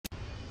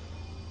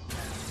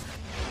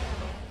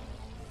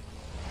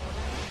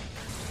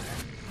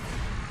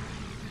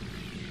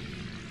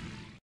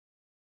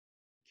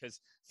because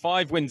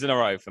 5 wins in a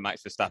row for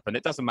Max Verstappen.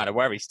 It doesn't matter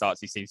where he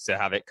starts, he seems to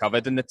have it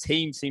covered, and the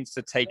team seems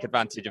to take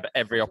advantage of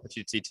every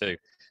opportunity too.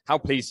 How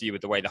pleased are you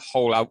with the way the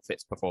whole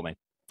outfit's performing?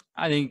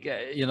 I think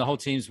the whole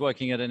team's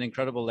working at an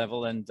incredible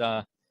level, and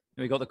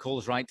we got the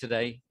calls right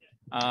today.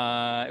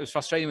 It was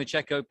frustrating with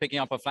Checo picking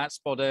up a flat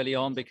spot early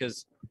on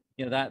because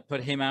that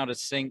put him out of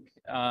sync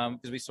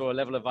because we saw a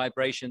level of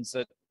vibrations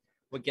that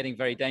were getting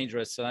very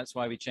dangerous. So that's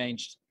why we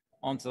changed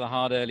onto the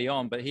hard early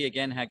on. But he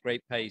again had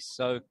great pace.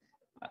 So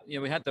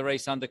we had the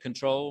race under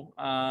control.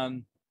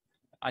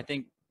 I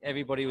think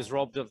everybody was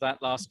robbed of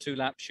that last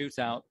 2-lap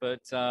shootout,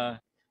 but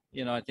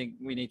I think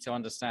we need to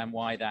understand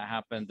why that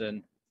happened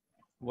and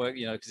work,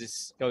 because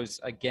this goes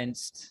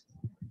against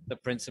the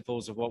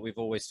principles of what we've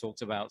always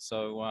talked about.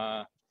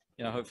 So,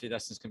 hopefully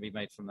lessons can be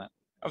made from that.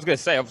 I was going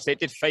to say, obviously, it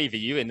did favour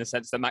you in the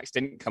sense that Max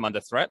didn't come under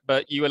threat,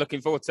 but you were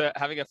looking forward to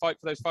having a fight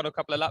for those final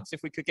couple of laps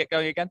if we could get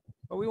going again?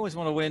 Well, we always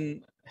want to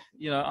win,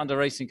 under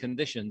racing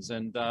conditions.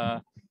 And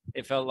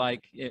it felt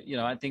like,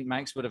 I think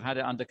Max would have had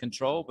it under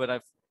control,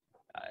 but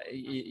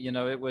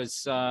it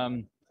was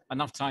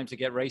enough time to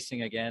get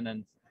racing again.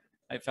 And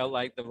I felt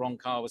like the wrong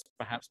car was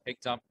perhaps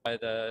picked up by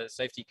the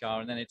safety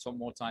car, and then it took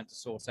more time to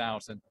sort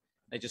out, and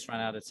they just ran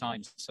out of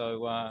time.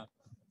 So,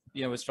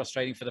 it was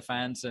frustrating for the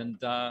fans and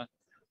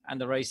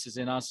the races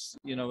in us.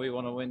 We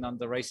want to win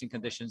under racing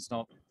conditions,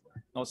 not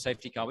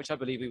safety car, which I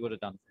believe we would have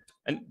done.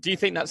 And do you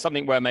think that's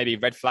something where maybe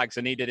red flags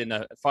are needed in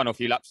the final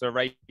few laps of a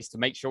race to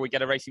make sure we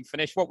get a racing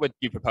finish? What would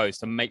you propose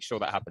to make sure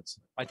that happens?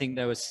 I think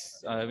there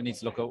was, we need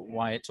to look at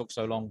why it took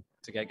so long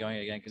to get going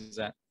again, because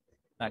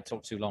that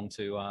took too long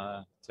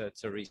to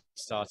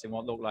restart in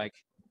what looked like,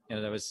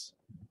 there was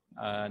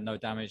no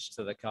damage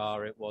to the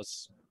car. It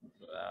was,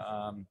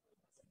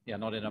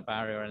 not in a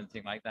barrier or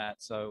anything like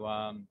that.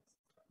 So,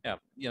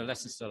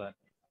 lessons to learn.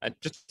 And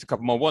just a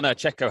couple more. One,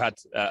 Checo had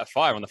a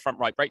fire on the front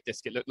right brake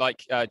disc, it looked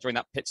like, during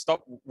that pit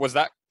stop. Was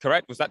that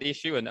correct? Was that the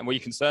issue? And were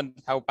you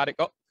concerned how bad it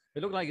got?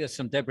 It looked like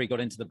some debris got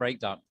into the brake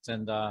duct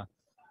and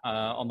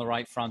on the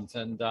right front.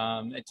 And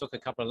it took a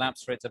couple of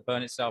laps for it to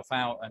burn itself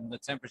out. And the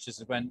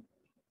temperatures went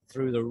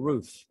through the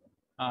roof.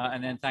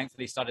 And then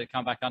thankfully started to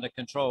come back under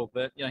control.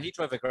 But, he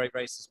drove a great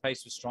race. His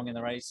pace was strong in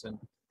the race. And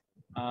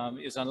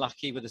he was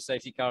unlucky with the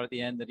safety car at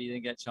the end that he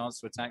didn't get a chance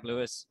to attack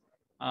Lewis.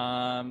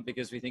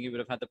 Because we think he would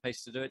have had the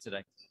pace to do it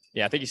today.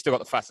 Yeah, I think he's still got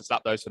the fastest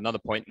lap, though, so another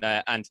point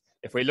there. And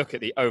if we look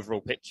at the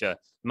overall picture,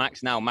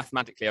 Max now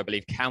mathematically, I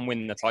believe, can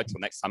win the title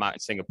next time out in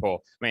Singapore.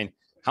 I mean,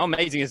 how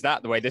amazing is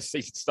that, the way this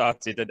season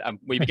started? And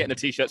will you be getting the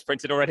T-shirts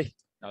printed already?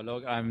 No,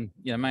 look,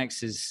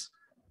 Max is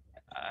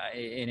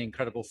in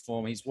incredible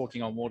form. He's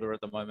walking on water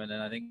at the moment.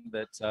 And I think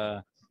that,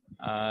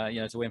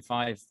 to win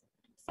five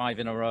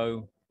in a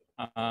row,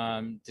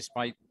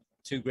 despite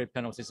 2 grid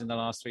penalties in the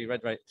last 3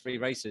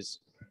 races,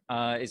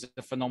 is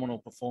a phenomenal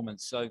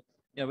performance. So,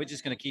 we're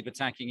just going to keep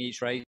attacking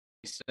each race,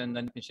 and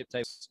then championship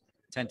tables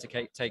tend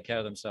to take care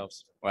of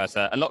themselves. Well, it's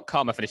a lot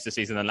calmer finish this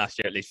season than last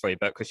year, at least for you.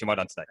 But Christian, well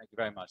done today. Thank you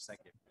very much. Thank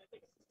you.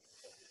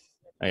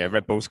 Oh, yeah,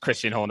 Red Bull's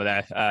Christian Horner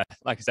there,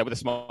 like I said, with a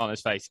smile on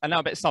his face. And now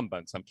a bit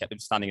sunburned, so I'm kept him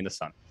standing in the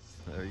sun.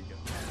 There you go.